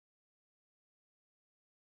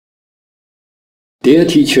Dear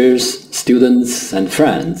teachers, students, and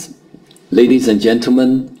friends, ladies and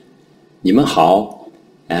gentlemen, 你们好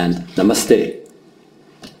and Namaste.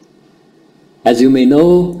 As you may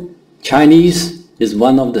know, Chinese is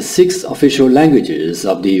one of the 6 official languages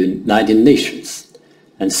of the United Nations,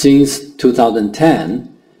 and since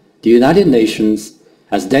 2010, the United Nations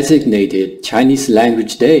has designated Chinese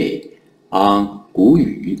Language Day on 谷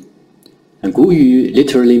雨, and 谷雨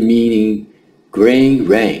literally meaning grain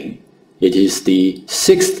rain. It is the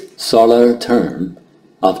 6th solar term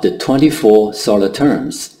of the 24 solar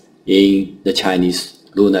terms in the Chinese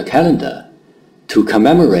lunar calendar to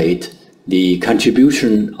commemorate the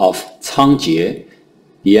contribution of Cangjie,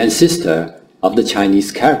 the ancestor of the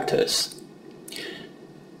Chinese characters.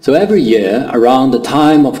 So every year around the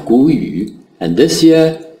time of 谷雨, and this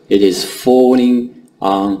year it is falling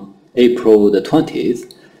on April the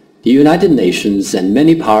 20th, the United Nations and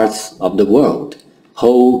many parts of the world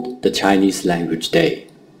hold the Chinese Language Day.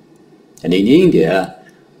 And in India,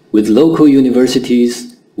 with local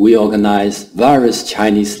universities, we organize various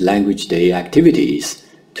Chinese Language Day activities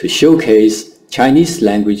to showcase Chinese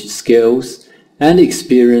language skills and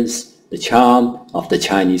experience the charm of the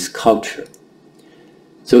Chinese culture.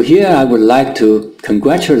 So here I would like to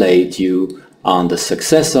congratulate you on the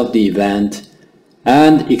success of the event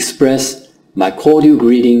and express my cordial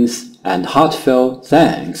greetings and heartfelt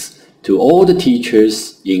thanks to all the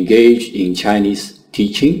teachers engaged in Chinese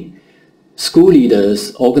teaching, school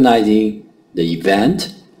leaders organizing the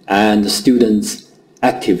event, and the students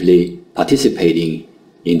actively participating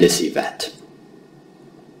in this event.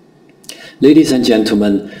 Ladies and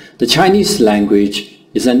gentlemen, the Chinese language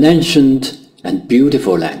is an ancient and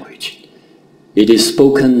beautiful language. It is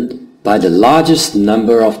spoken by the largest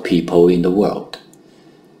number of people in the world.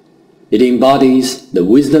 It embodies the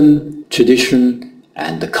wisdom, tradition,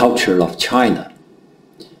 and the culture of China.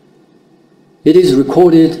 It is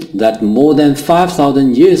recorded that more than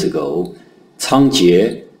 5,000 years ago,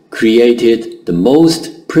 Cangjie created the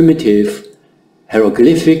most primitive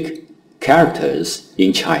hieroglyphic characters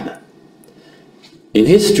in China. In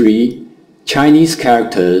history, Chinese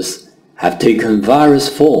characters have taken various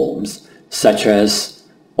forms such as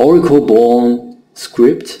oracle-born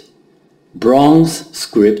script, bronze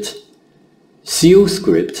script, seal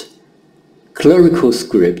script, clerical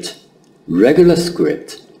script, regular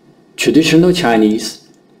script, traditional Chinese,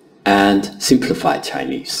 and simplified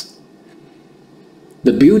Chinese.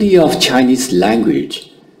 The beauty of Chinese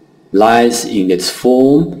language lies in its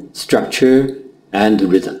form, structure, and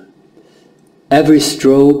rhythm. Every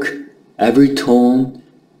stroke, every tone,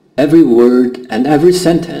 every word, and every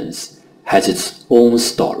sentence has its own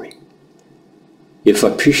story. If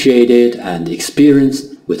appreciated and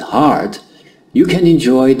experienced with heart, you can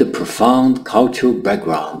enjoy the profound cultural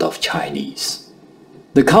background of Chinese.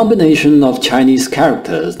 The combination of Chinese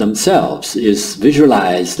characters themselves is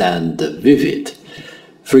visualized and vivid.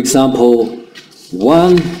 For example,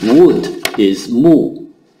 1 wood is mu,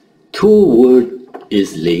 2 wood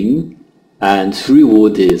is ling, and 3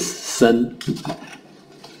 wood is sen,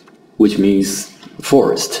 which means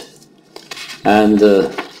forest. And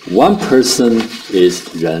 1 person is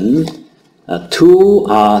ren, 2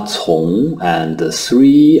 are cong, and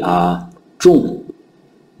 3 are zhong.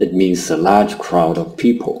 It means a large crowd of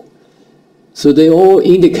people. So they all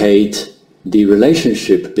indicate the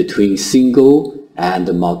relationship between single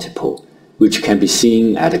and multiple, which can be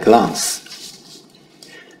seen at a glance.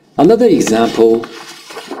 Another example,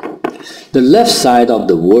 the left side of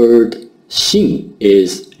the word xin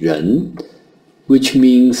is ren, which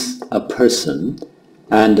means a person,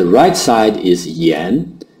 and the right side is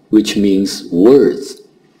yan, which means words.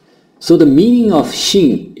 So the meaning of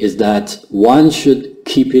xin is that one should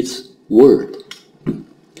keep its word.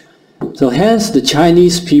 So hence the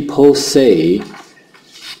Chinese people say,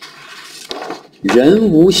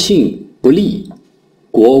 人无信不立，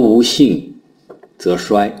国无信则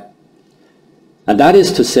衰. And that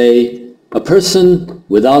is to say, a person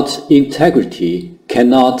without integrity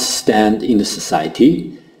cannot stand in the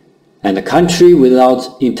society, and a country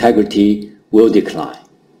without integrity will decline.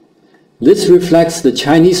 This reflects the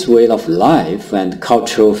Chinese way of life and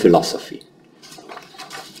cultural philosophy.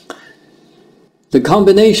 The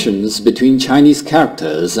combinations between Chinese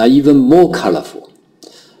characters are even more colorful.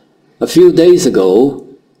 A few days ago,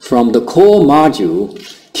 from the core module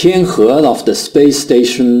Tianhe of the space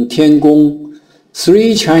station Tiangong,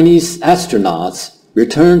 3 Chinese astronauts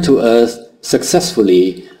returned to Earth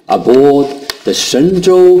successfully aboard the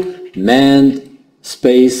Shenzhou manned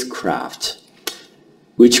spacecraft,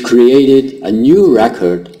 which created a new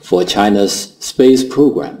record for China's space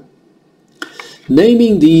program.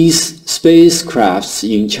 Naming these spacecrafts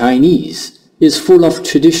in Chinese is full of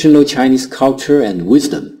traditional Chinese culture and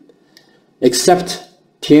wisdom. Except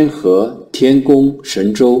Tianhe, Tiangong,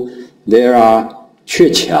 Shenzhou, there are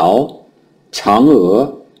Queqiao,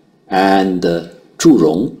 Chang'e, and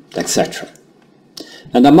Zhurong, etc.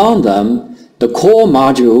 And among them, the core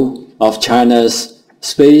module of China's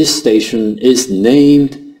space station is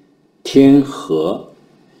named Tianhe,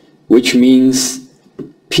 which means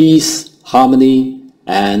peace, harmony,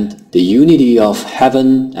 and the unity of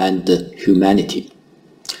heaven and humanity.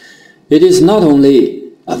 It is not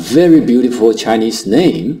only a very beautiful Chinese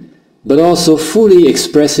name, but also fully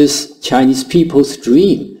expresses Chinese people's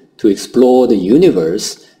dream to explore the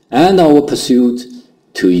universe and our pursuit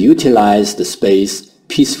to utilize the space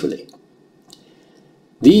peacefully.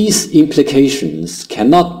 These implications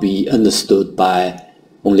cannot be understood by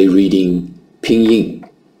only reading Pinyin.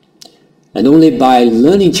 And only by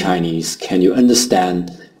learning Chinese can you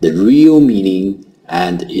understand the real meaning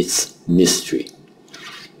and its mystery.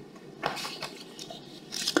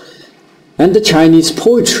 And the Chinese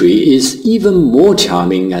poetry is even more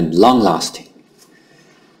charming and long-lasting.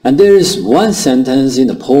 And there is one sentence in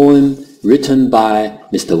a poem written by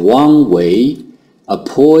Mr. Wang Wei, a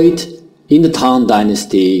poet in the Tang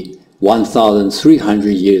Dynasty 1,300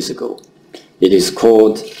 years ago. It is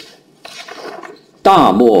called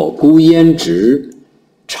大漠孤烟直，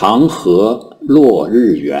长河落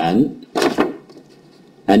日圆.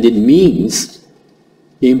 And it means,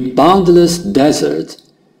 in boundless desert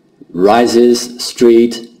rises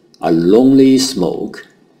straight a lonely smoke,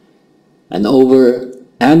 and over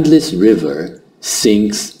endless river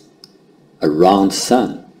sinks a round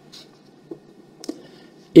sun.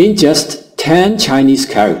 In just 10 Chinese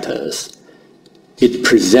characters, it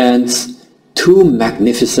presents two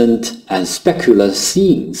magnificent and spectacular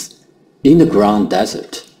scenes in the grand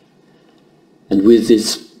desert. And with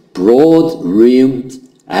its broad rim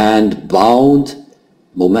and bound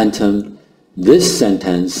momentum, this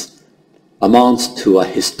sentence amounts to a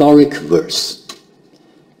historic verse.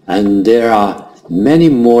 And there are many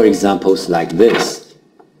more examples like this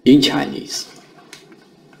in Chinese.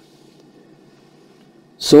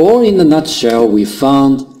 So in a nutshell, we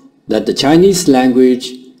found that the Chinese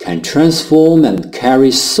language can transform and carry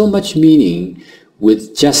so much meaning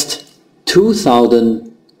with just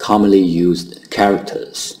 2,000 commonly used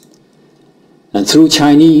characters. And through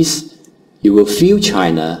Chinese, you will feel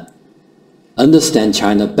China, understand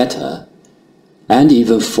China better, and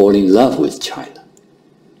even fall in love with China.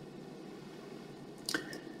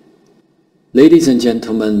 Ladies and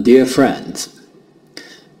gentlemen, dear friends,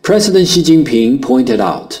 President Xi Jinping pointed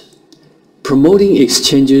out, promoting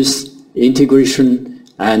exchanges, integration,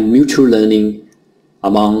 and mutual learning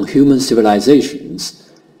among human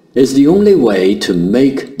civilizations is the only way to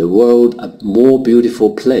make the world a more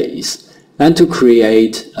beautiful place and to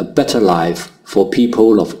create a better life for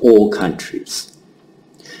people of all countries.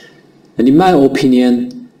 And in my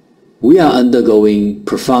opinion, we are undergoing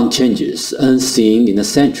profound changes unseen in a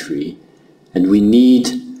century, and we need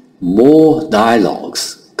more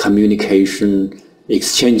dialogues, communication,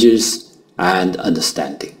 exchanges, and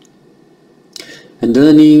understanding. And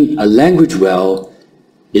learning a language well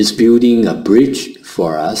is building a bridge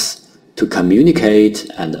for us to communicate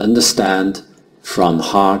and understand from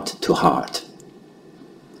heart to heart.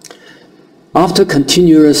 After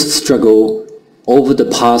continuous struggle over the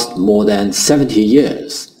past more than 70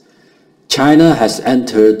 years, China has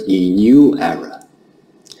entered a new era.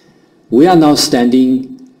 We are now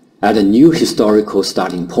standing at a new historical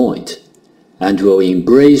starting point and will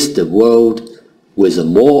embrace the world with a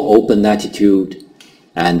more open attitude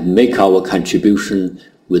and make our contribution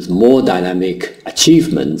with more dynamic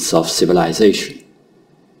achievements of civilization.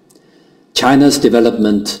 China's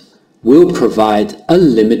development will provide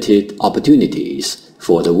unlimited opportunities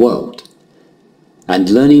for the world, and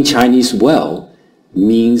learning Chinese well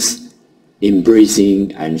means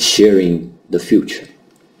embracing and sharing the future.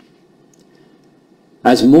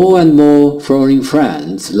 As more and more foreign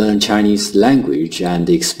friends learn Chinese language and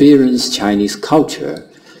experience Chinese culture,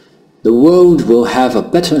 the world will have a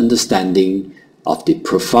better understanding of the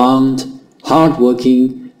profound,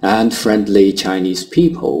 hardworking, and friendly Chinese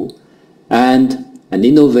people, and an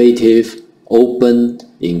innovative, open,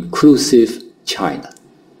 inclusive China.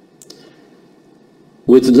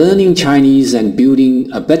 With learning Chinese and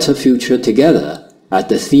building a better future together as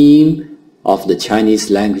the theme of the Chinese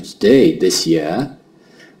Language Day this year,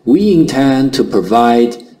 we intend to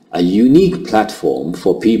provide a unique platform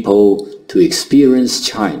for people to experience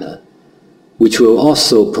China, which will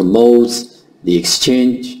also promote the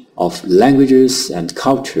exchange of languages and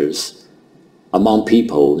cultures among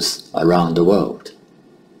peoples around the world.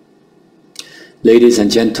 Ladies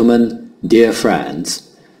and gentlemen, Dear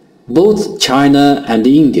friends, both China and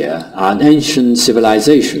India are ancient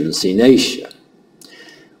civilizations in Asia.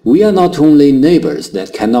 We are not only neighbors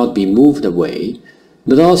that cannot be moved away,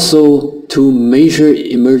 but also two major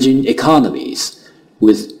emerging economies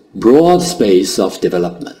with broad space of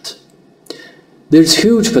development. There's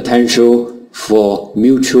huge potential for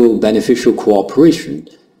mutual beneficial cooperation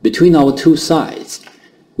between our two sides,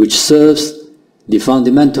 which serves the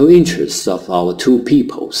fundamental interests of our two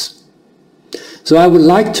peoples. So I would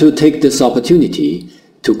like to take this opportunity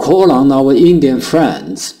to call on our Indian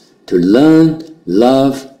friends to learn,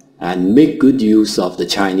 love, and make good use of the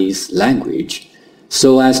Chinese language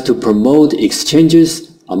so as to promote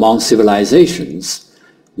exchanges among civilizations,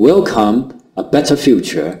 welcome a better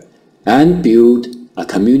future, and build a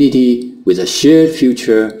community with a shared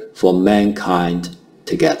future for mankind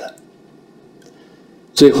together.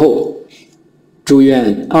 最后，祝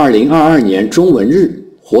愿2022年中文日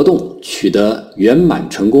活动取得圆满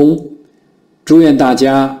成功，祝愿大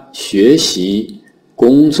家学习、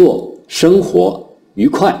工作、生活愉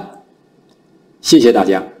快。谢谢大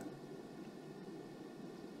家。